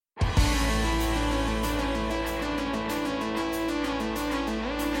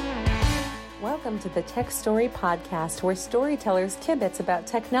Welcome to the Tech Story Podcast, where storytellers kibitz about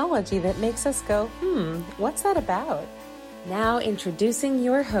technology that makes us go, what's that about? Now introducing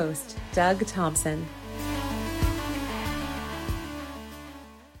your host, Doug Thompson.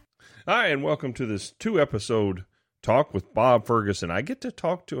 Hi, and welcome to this 2-episode talk with Bob Ferguson. I get to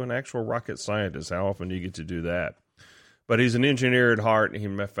talk to an actual rocket scientist. How often do you get to do that? But he's an engineer at heart.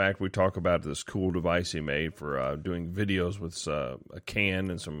 In fact, we talk about this cool device he made for doing videos with a can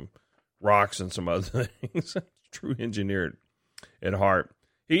and some rocks and some other things. True engineer at heart.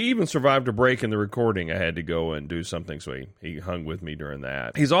 He even survived a break in the recording. I had to go and do something, so he hung with me during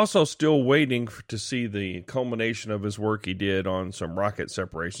that. He's also still waiting to see the culmination of his work he did on some rocket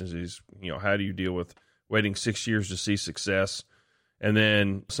separations. How do you deal with waiting 6 years to see success? And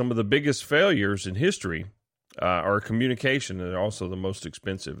then some of the biggest failures in history are communication, and also the most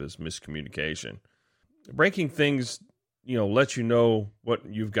expensive is miscommunication. Breaking things let you know what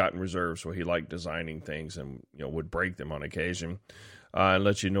you've got in reserve. So he liked designing things and, would break them on occasion and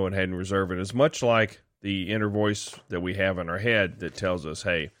let you know it had in reserve. And it's much like the inner voice that we have in our head that tells us,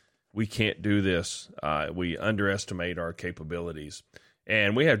 hey, we can't do this. We underestimate our capabilities.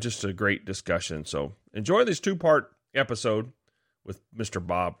 And we have just a great discussion. So enjoy this 2-part episode with Mr.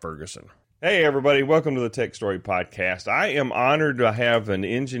 Bob Ferguson. Hey, everybody. Welcome to the Tech Story Podcast. I am honored to have an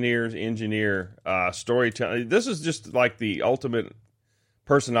engineer's engineer storyteller. This is just like the ultimate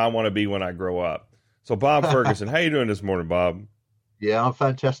person I want to be when I grow up. So, Bob Ferguson, how you doing this morning, Bob? Yeah, I'm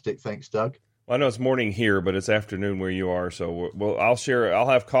fantastic. Thanks, Doug. Well, I know it's morning here, but it's afternoon where you are. So, I'll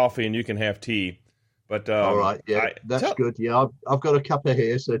have coffee and you can have tea. But all right. Yeah, that's good. Yeah, I've got a cuppa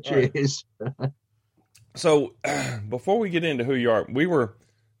here, so cheers. Right. So, before we get into who you are, we were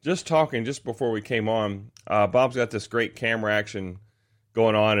just talking just before we came on. Bob's got this great camera action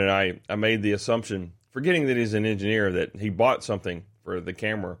going on, and I made the assumption, forgetting that he's an engineer, that he bought something for the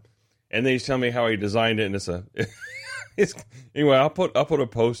camera, and then he's telling me how he designed it, and anyway. I'll put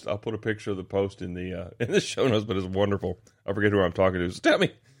a picture of the post in the show notes, but it's wonderful. I forget who I'm talking to. So tell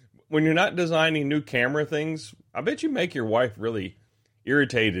me, when you're not designing new camera things, I bet you make your wife really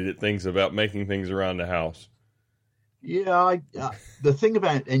irritated at things about making things around the house. Yeah, the thing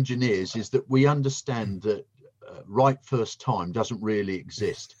about engineers is that we understand that right first time doesn't really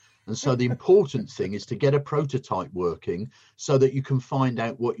exist. And so the important thing is to get a prototype working so that you can find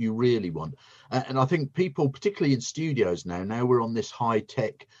out what you really want. And I think people, particularly in studios now we're on this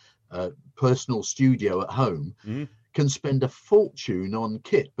high-tech personal studio at home, can spend a fortune on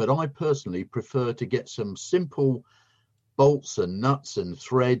kit. But I personally prefer to get some simple bolts and nuts and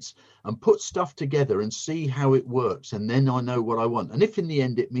threads and put stuff together and see how it works, and then I know what I want. And if in the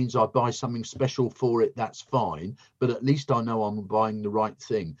end it means I buy something special for it, that's fine, but at least I know I'm buying the right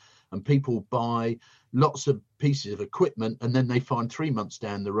thing. And people buy lots of pieces of equipment and then they find 3 months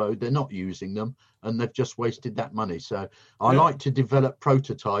down the road they're not using them and they've just wasted that money. So I like to develop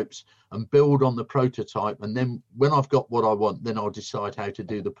prototypes and build on the prototype, and then when I've got what I want, then I'll decide how to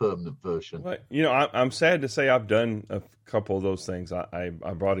do the permanent version. Well, I'm sad to say I've done a couple of those things. I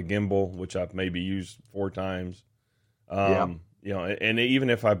brought a gimbal, which I've maybe used 4 times. And even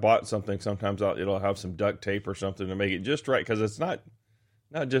if I bought something, sometimes it'll have some duct tape or something to make it just right, because it's not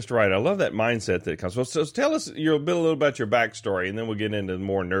just right. I love that mindset that comes. So tell us a little about your backstory, and then we'll get into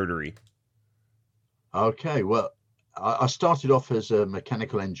more nerdery. Okay, well, I started off as a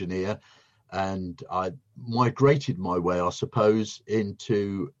mechanical engineer, and I migrated my way, I suppose,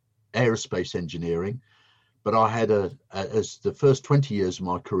 into aerospace engineering. But I had as the first 20 years of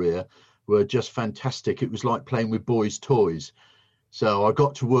my career were just fantastic. It was like playing with boys' toys. So I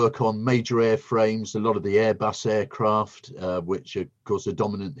got to work on major airframes, a lot of the Airbus aircraft, which of course are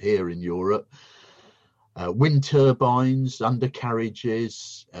dominant here in Europe. Wind turbines,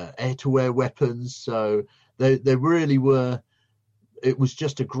 undercarriages, air-to-air weapons. So they really were. It was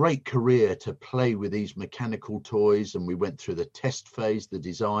just a great career to play with these mechanical toys, and we went through the test phase, the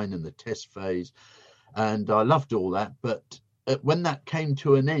design and the test phase, and I loved all that. But when that came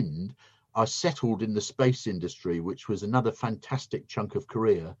to an end, I settled in the space industry, which was another fantastic chunk of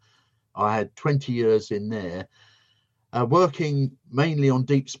career. I had 20 years in there, working mainly on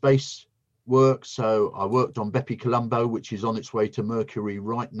deep space work. So I worked on Bepi Colombo, which is on its way to Mercury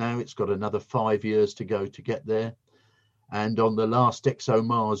right now. It's got another 5 years to go to get there. And on the last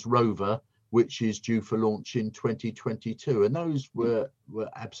ExoMars rover, which is due for launch in 2022. And those were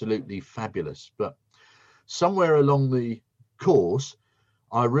absolutely fabulous. But somewhere along the course,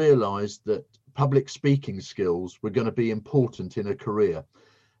 I realized that public speaking skills were going to be important in a career.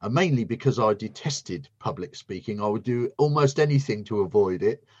 And mainly because I detested public speaking. I would do almost anything to avoid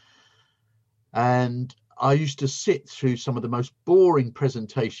it. And I used to sit through some of the most boring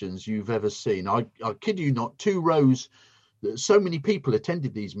presentations you've ever seen. I kid you not, 2 rows. So many people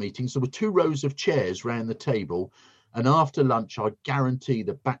attended these meetings. There were 2 rows of chairs round the table. And after lunch, I guarantee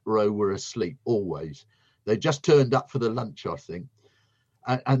the back row were asleep always. They just turned up for the lunch, I think.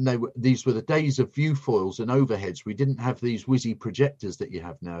 And these were the days of viewfoils and overheads. We didn't have these whizzy projectors that you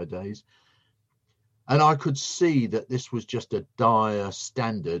have nowadays. And I could see that this was just a dire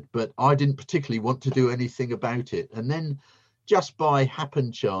standard, but I didn't particularly want to do anything about it. And then just by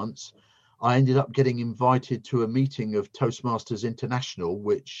happen chance, I ended up getting invited to a meeting of Toastmasters International,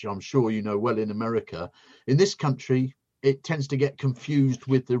 which I'm sure you know well in America. In this country, it tends to get confused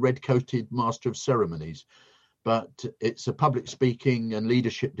with the red-coated Master of Ceremonies, but it's a public speaking and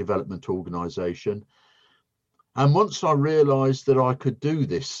leadership development organization. And once I realized that I could do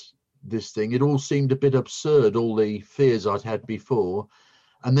this thing, it all seemed a bit absurd, all the fears I'd had before.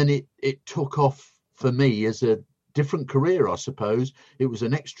 And then it took off for me as a different career, I suppose. It was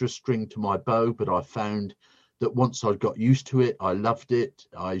an extra string to my bow, but I found that once I got used to it, I loved it.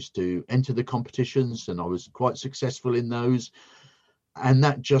 I used to enter the competitions and I was quite successful in those. And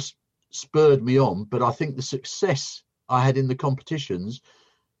that just spurred me on. But I think the success I had in the competitions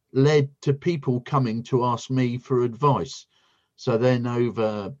led to people coming to ask me for advice. So then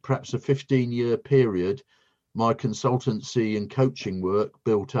over perhaps a 15-year period, my consultancy and coaching work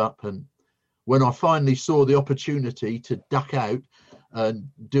built up. And when I finally saw the opportunity to duck out and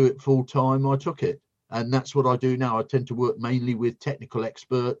do it full time, I took it. And that's what I do now. I tend to work mainly with technical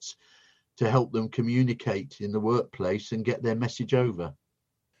experts to help them communicate in the workplace and get their message over.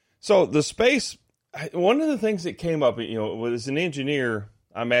 So the space, one of the things that came up, as an engineer,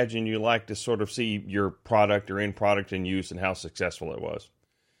 I imagine you like to sort of see your product or end product in use and how successful it was.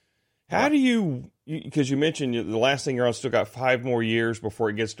 How do you, because you mentioned the last thing you're on still got 5 more years before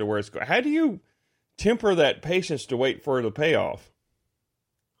it gets to where it's going. How do you temper that patience to wait for the payoff?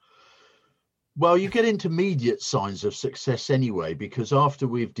 Well, you get intermediate signs of success anyway, because after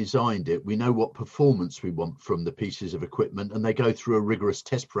we've designed it, we know what performance we want from the pieces of equipment, and they go through a rigorous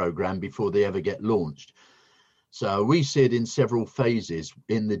test program before they ever get launched. So we see it in several phases.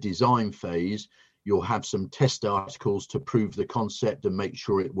 In the design phase, you'll have some test articles to prove the concept and make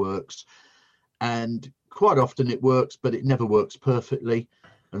sure it works. And quite often it works, but it never works perfectly.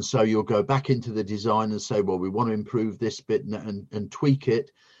 And so you'll go back into the design and say, well, we want to improve this bit and tweak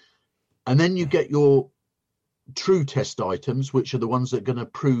it. And then you get your true test items, which are the ones that are going to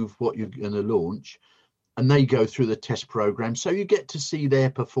prove what you're going to launch. And they go through the test program. So you get to see their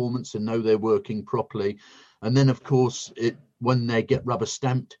performance and know they're working properly. And then, of course, when they get rubber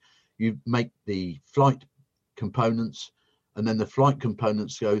stamped, you make the flight components, and then the flight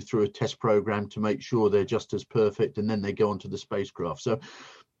components go through a test program to make sure they're just as perfect. And then they go onto the spacecraft. So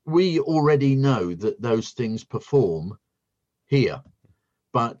we already know that those things perform here.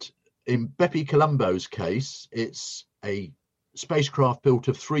 But in Bepi Colombo's case, it's a spacecraft built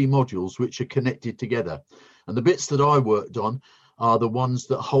of 3 modules which are connected together. And the bits that I worked on are the ones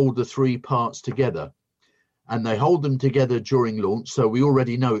that hold the 3 parts together. And they hold them together during launch. So we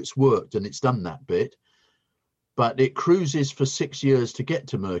already know it's worked and it's done that bit. But it cruises for 6 years to get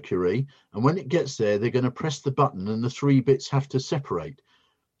to Mercury. And when it gets there, they're going to press the button and the 3 bits have to separate.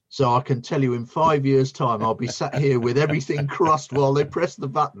 So I can tell you in 5 years' time, I'll be sat here with everything crossed while they press the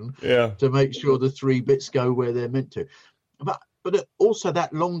button to make sure the 3 bits go where they're meant to. But also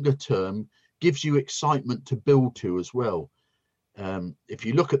that longer term gives you excitement to build to as well. If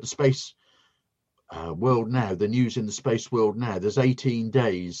you look at the space world now, the news in the space world now, there's 18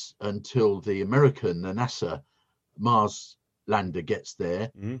 days until the American, the NASA Mars lander gets there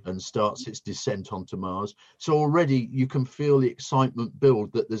and starts its descent onto Mars. So already you can feel the excitement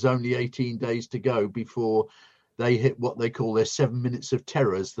build that there's only 18 days to go before they hit what they call their 7 minutes of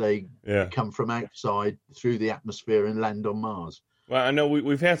terror as they come from outside through the atmosphere and land on Mars. Well, I know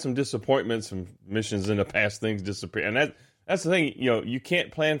we've had some disappointments and missions in the past, things disappear. And that's the thing, you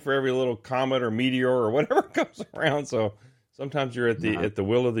can't plan for every little comet or meteor or whatever comes around. So sometimes you're at the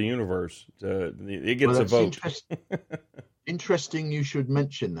will of the universe. It gets a vote. Interesting you should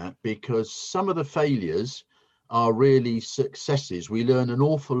mention that, because some of the failures are really successes. We learn an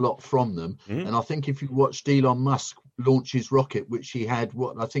awful lot from them. And I think if you watched Elon Musk launch his rocket, which he had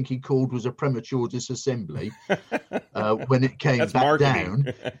what I think he called was a premature disassembly, when it came back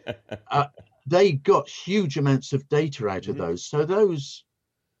down, they got huge amounts of data out of those. So those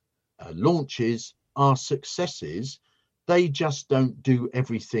launches are successes. They just don't do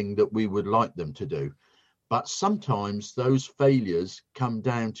everything that we would like them to do. But sometimes those failures come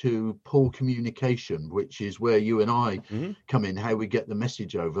down to poor communication, which is where you and I come in, how we get the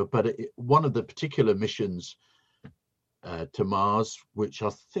message over. But one of the particular missions to Mars, which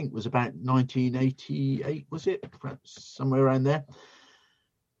I think was about 1988, was it? Perhaps somewhere around there.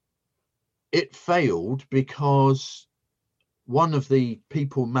 It failed because one of the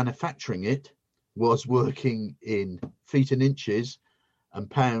people manufacturing it was working in feet and inches and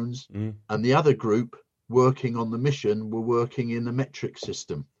pounds, and the other group working on the mission were working in the metric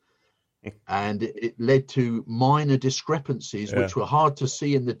system. And it led to minor discrepancies, which were hard to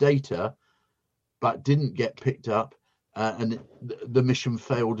see in the data, but didn't get picked up. And the mission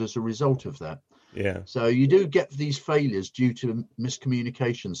failed as a result of that. Yeah. So you do get these failures due to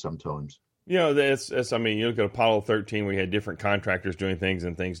miscommunication sometimes. You know, that's I mean, you look at Apollo 13, we had different contractors doing things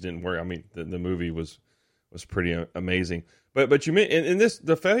and things didn't work. I mean, the movie was pretty amazing. But you mean in this,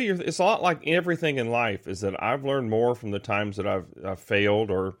 the failure, it's a lot like everything in life, is that I've learned more from the times that I've failed,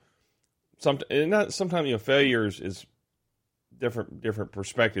 or sometimes, you know, failures is different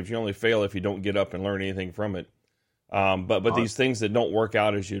perspectives. You only fail if you don't get up and learn anything from it. But these things that don't work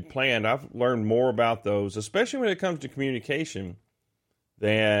out as you'd planned, I've learned more about those, especially when it comes to communication,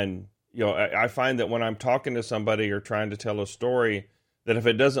 than, you know, I find that when I'm talking to somebody or trying to tell a story, that if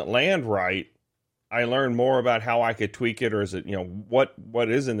it doesn't land right, I learn more about how I could tweak it, or is it, you know, what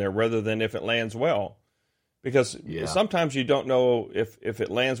is in there, rather than if it lands well. Because sometimes you don't know if it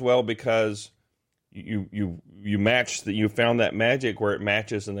lands well because you match that, you found that magic where it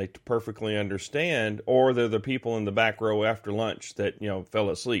matches and they perfectly understand, or they're the people in the back row after lunch that, you know, fell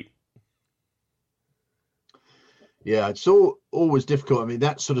asleep. Yeah, it's always difficult. I mean,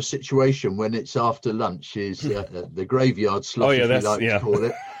 that sort of situation when it's after lunch is the graveyard slot, if you like to call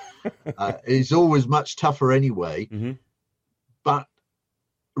it, is always much tougher anyway. But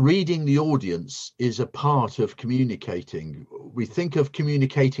reading the audience is a part of communicating. We think of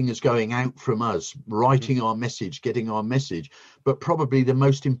communicating as going out from us, writing our message, getting our message. But probably the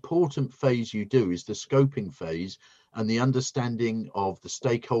most important phase you do is the scoping phase, and the understanding of the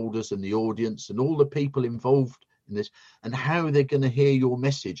stakeholders and the audience and all the people involved in this, and how they're going to hear your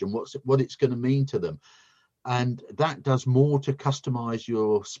message and what it's going to mean to them. And that does more to customize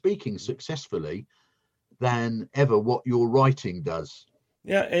your speaking successfully than ever what your writing does.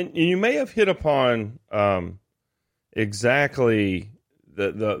 Yeah, and you may have hit upon exactly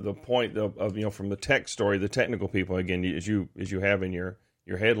the point of, you know, from the tech story, the technical people, again, as you have in your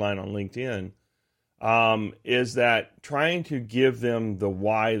headline on LinkedIn, is that trying to give them the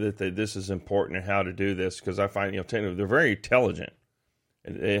why that this is important and how to do this, because I find, you know, they're very intelligent.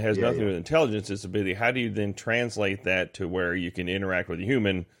 It has nothing to do with intelligence. It's ability. How do you then translate that to where you can interact with a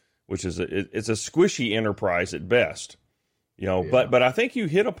human, which is it's a squishy enterprise at best, you know. But I think you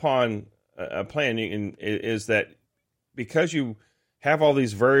hit upon a plan, is that because you have all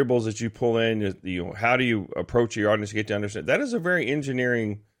these variables that you pull in, you know, how do you approach your audience to get to understand? That is a very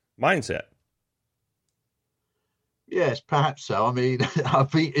engineering mindset. Yes, perhaps so. I mean,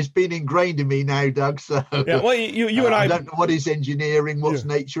 it's been ingrained in me now, Doug. So yeah, well, you and I don't know what is engineering, what's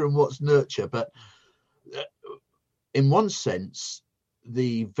nature, and what's nurture. But in one sense,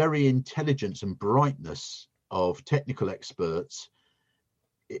 the very intelligence and brightness of technical experts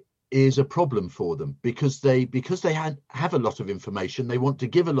is a problem for them, because they have a lot of information. They want to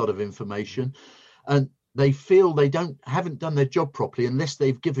give a lot of information, and they feel they haven't done their job properly unless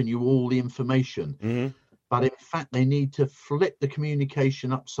they've given you all the information. But in fact, they need to flip the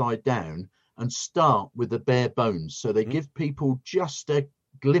communication upside down and start with the bare bones. So they give people just a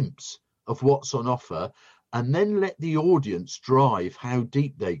glimpse of what's on offer, and then let the audience drive how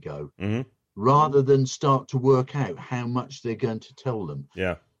deep they go, rather than start to work out how much they're going to tell them.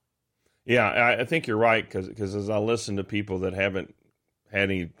 Yeah, I think you're right, because as I listen to people that haven't had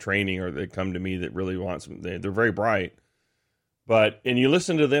any training, or they come to me that really want some, they're very bright. And you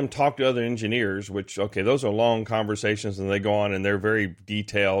listen to them talk to other engineers, which, okay, those are long conversations, and they go on and they're very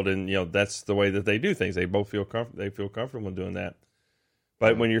detailed, and, you know, that's the way that they do things. They both feel comfortable doing that.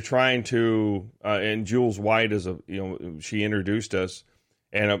 But when you're trying to, and Jules White she introduced us,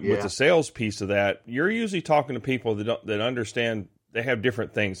 and with the sales piece of that, you're usually talking to people that understand. They have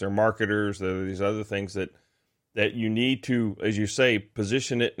different things. They're marketers. There are these other things that you need to, as you say,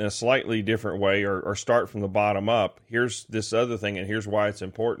 position it in a slightly different way, or start from the bottom up. Here's this other thing, and here's why it's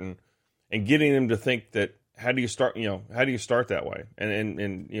important, and getting them to think that, how do you start that way?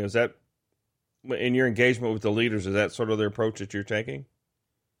 And you know, is that in your engagement with the leaders, is that sort of the approach that you're taking?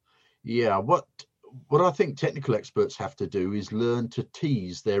 Yeah, what I think technical experts have to do is learn to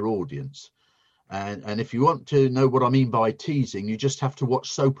tease their audience. And if you want to know what I mean by teasing, you just have to watch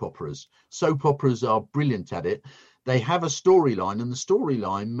soap operas. Soap operas are brilliant at it. They have a storyline, and the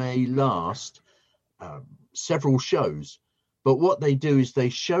storyline may last several shows. But what they do is they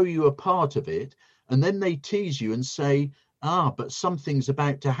show you a part of it, and then they tease you and say, but something's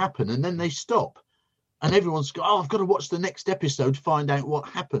about to happen. And then they stop. And everyone's go, I've got to watch the next episode to find out what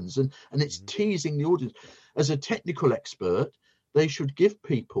happens. And it's teasing the audience. As a technical expert, they should give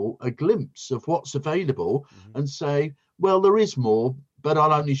people a glimpse of what's available and say, well, there is more, but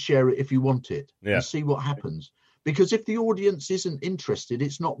I'll only share it if you want it, and see what happens. Because if the audience isn't interested,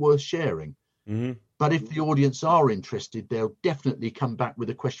 it's not worth sharing. But if the audience are interested, they'll definitely come back with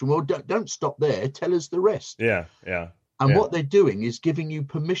a question. Well, don't stop there. Tell us the rest. And what they're doing is giving you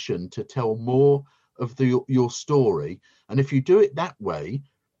permission to tell more of your story. And if you do it that way,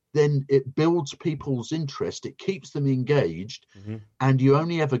 then it builds people's interest, it keeps them engaged, and you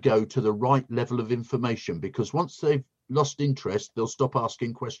only ever go to the right level of information, because once they've lost interest, they'll stop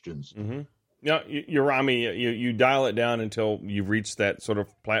asking questions. No, you're right. I mean, you dial it down until you've reached that sort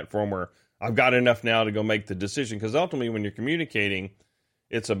of platform where I've got enough now to go make the decision, because ultimately when you're communicating,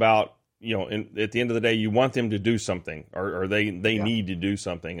 it's about, at the end of the day, you want them to do something, or they need to do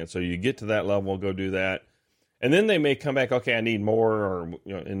something. And so you get to that level, go do that. And then they may come back, okay, I need more, or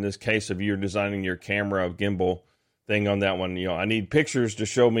in this case, if you're designing your camera gimbal thing on that one, I need pictures to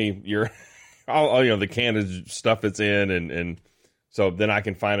show me your, the can stuff it's in, and so then I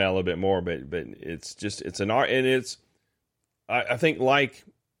can find out a little bit more. But it's an art, and I think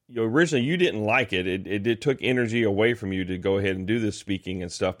originally you didn't like it. It took energy away from you to go ahead and do this speaking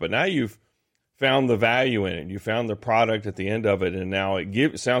and stuff, but now you've found the value in it. You found the product at the end of it, and now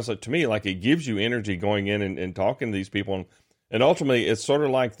it sounds like to me like it gives you energy going in and talking to these people, and ultimately it's sort of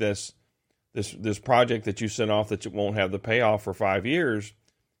like this project that you sent off that you won't have the payoff for 5 years,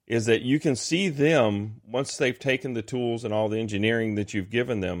 is that you can see them once they've taken the tools and all the engineering that you've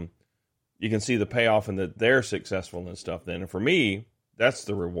given them, you can see the payoff and that they're successful and stuff then. And for me, that's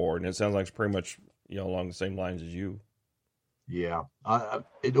the reward, and it sounds like it's pretty much along the same lines as you. Yeah,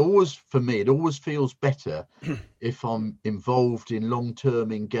 it always feels better if I'm involved in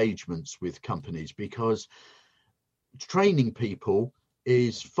long-term engagements with companies, because training people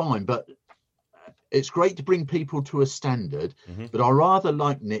is fine, but it's great to bring people to a standard. But I rather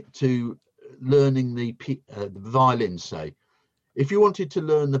like, Nick, to learning the violin, say. If you wanted to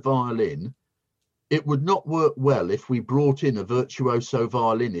learn the violin, it would not work well if we brought in a virtuoso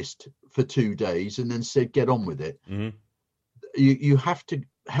violinist for 2 days and then said, get on with it. You have to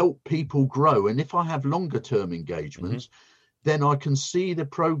help people grow. And if I have longer term engagements, then I can see the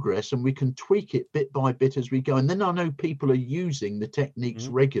progress and we can tweak it bit by bit as we go. And then I know people are using the techniques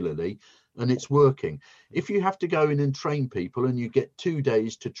regularly and it's working. If you have to go in and train people and you get 2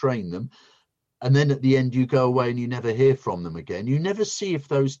 days to train them, and then at the end you go away and you never hear from them again, you never see if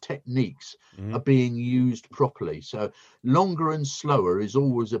those techniques are being used properly. So longer and slower is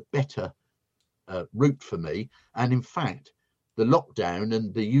always a better route for me. And in fact, the lockdown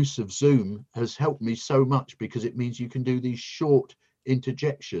and the use of Zoom has helped me so much, because it means you can do these short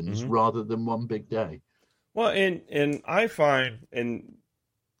interjections rather than one big day. Well, and I find, and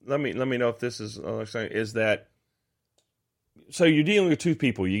let me know if this is that, so you're dealing with two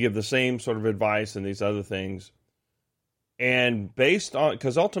people, you give the same sort of advice and these other things, and based on,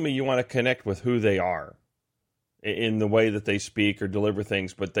 because ultimately you want to connect with who they are in the way that they speak or deliver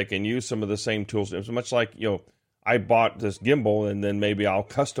things, but they can use some of the same tools. It's much like, I bought this gimbal and then maybe I'll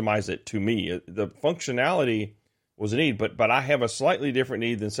customize it to me. The functionality was a need, but I have a slightly different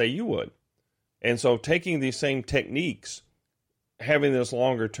need than say you would. And so taking these same techniques, having this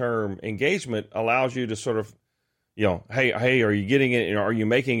longer term engagement allows you to sort of, hey, are you getting it? Are you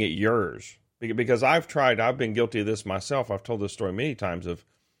making it yours? Because I've been guilty of this myself. I've told this story many times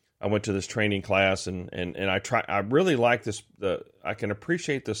I went to this training class and I really like this. I can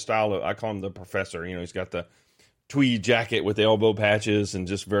appreciate the style of, I call him the professor. He's got the tweed jacket with the elbow patches and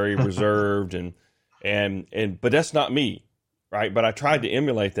just very reserved but that's not me, right? But I tried to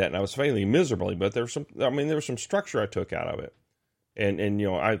emulate that and I was failing miserably. But there was some structure I took out of it, and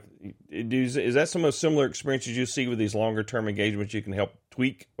is that some of the similar experiences you see with these longer term engagements? You can help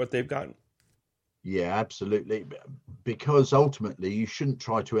tweak what they've gotten. Yeah, absolutely. Because ultimately, you shouldn't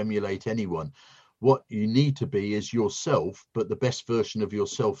try to emulate anyone. What you need to be is yourself, but the best version of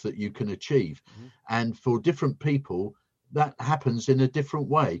yourself that you can achieve. And for different people, that happens in a different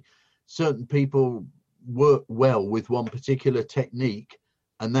way. Certain people work well with one particular technique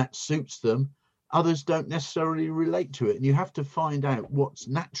and that suits them. Others don't necessarily relate to it. And you have to find out what's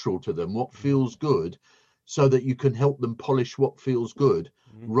natural to them, what feels good, so that you can help them polish what feels good.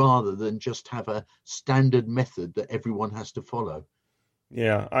 rather than just have a standard method that everyone has to follow.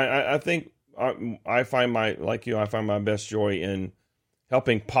 Yeah, I think I find I find my best joy in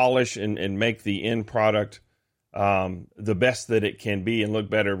helping polish and make the end product the best that it can be and look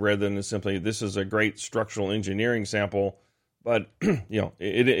better, rather than simply, this is a great structural engineering sample, but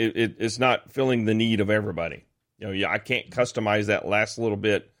it's not filling the need of everybody. I can't customize that last little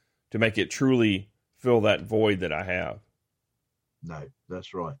bit to make it truly fill that void that I have. No,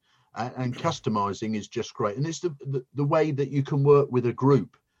 that's right. And customizing is just great. And it's the way that you can work with a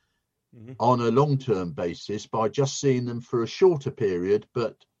group on a long-term basis by just seeing them for a shorter period,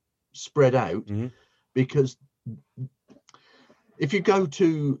 but spread out. Because if you go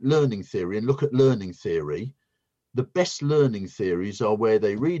to learning theory and look at learning theory, the best learning theories are where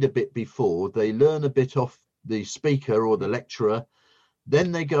they read a bit before, they learn a bit off the speaker or the lecturer,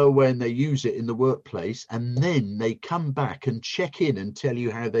 then they go away and they use it in the workplace, and then they come back and check in and tell you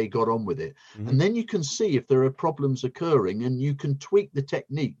how they got on with it. And then you can see if there are problems occurring and you can tweak the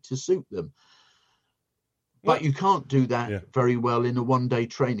technique to suit them. But you can't do that very well in a one-day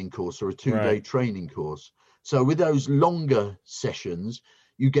training course or a two-day training course. So with those longer sessions,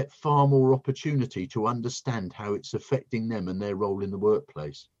 you get far more opportunity to understand how it's affecting them and their role in the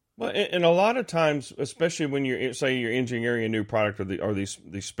workplace. Well, and a lot of times, especially when you're engineering a new product or these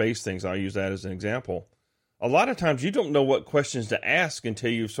space things, I'll use that as an example. A lot of times you don't know what questions to ask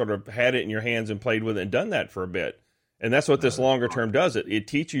until you've sort of had it in your hands and played with it and done that for a bit. And that's what this longer term does. It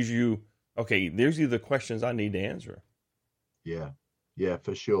teaches you, okay, these are the questions I need to answer. Yeah,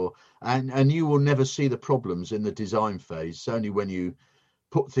 for sure. And you will never see the problems in the design phase. It's only when you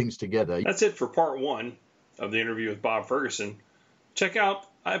put things together. That's it for part 1 of the interview with Bob Ferguson. Check out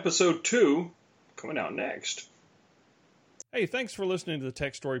episode 2 coming out next. Hey, thanks for listening to the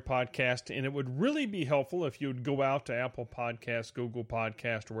Tech Story Podcast, and it would really be helpful if you would go out to Apple Podcasts, Google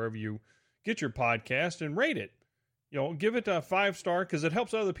Podcasts, or wherever you get your podcast and rate it. Give it a 5-star, because it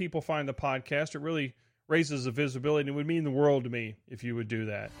helps other people find the podcast. It really raises the visibility, and it would mean the world to me if you would do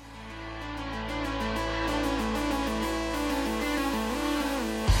that.